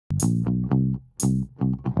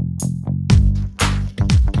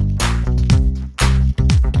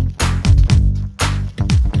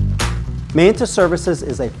Mantis Services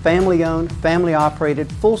is a family-owned,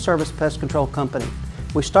 family-operated, full-service pest control company.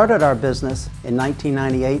 We started our business in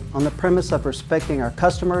 1998 on the premise of respecting our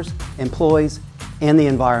customers, employees, and the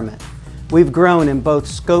environment. We've grown in both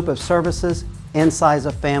scope of services and size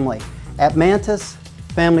of family. At Mantis,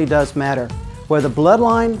 family does matter. Whether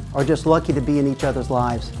bloodline or just lucky to be in each other's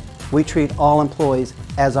lives, we treat all employees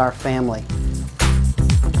as our family.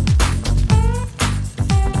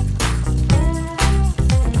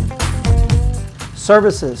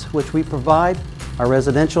 Services which we provide are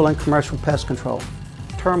residential and commercial pest control,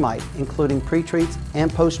 termite, including pre-treats and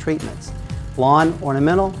post-treatments, lawn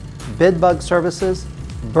ornamental, bed bug services,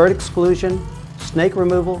 bird exclusion, snake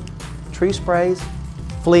removal, tree sprays,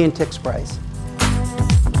 flea and tick sprays.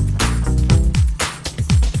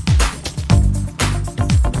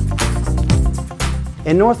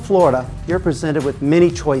 In North Florida, you're presented with many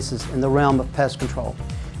choices in the realm of pest control.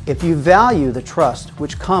 If you value the trust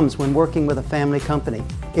which comes when working with a family company,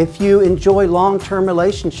 if you enjoy long-term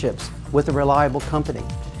relationships with a reliable company,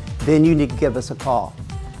 then you need to give us a call.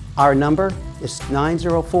 Our number is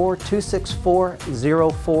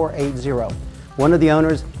 904-264-0480. One of the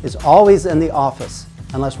owners is always in the office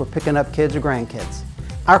unless we're picking up kids or grandkids.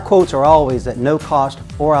 Our quotes are always at no cost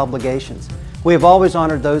or obligations. We have always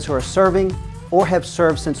honored those who are serving or have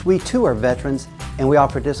served since we too are veterans, and we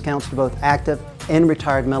offer discounts to both active and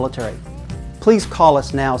retired military. Please call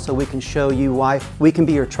us now so we can show you why we can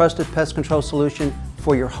be your trusted pest control solution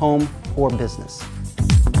for your home or business.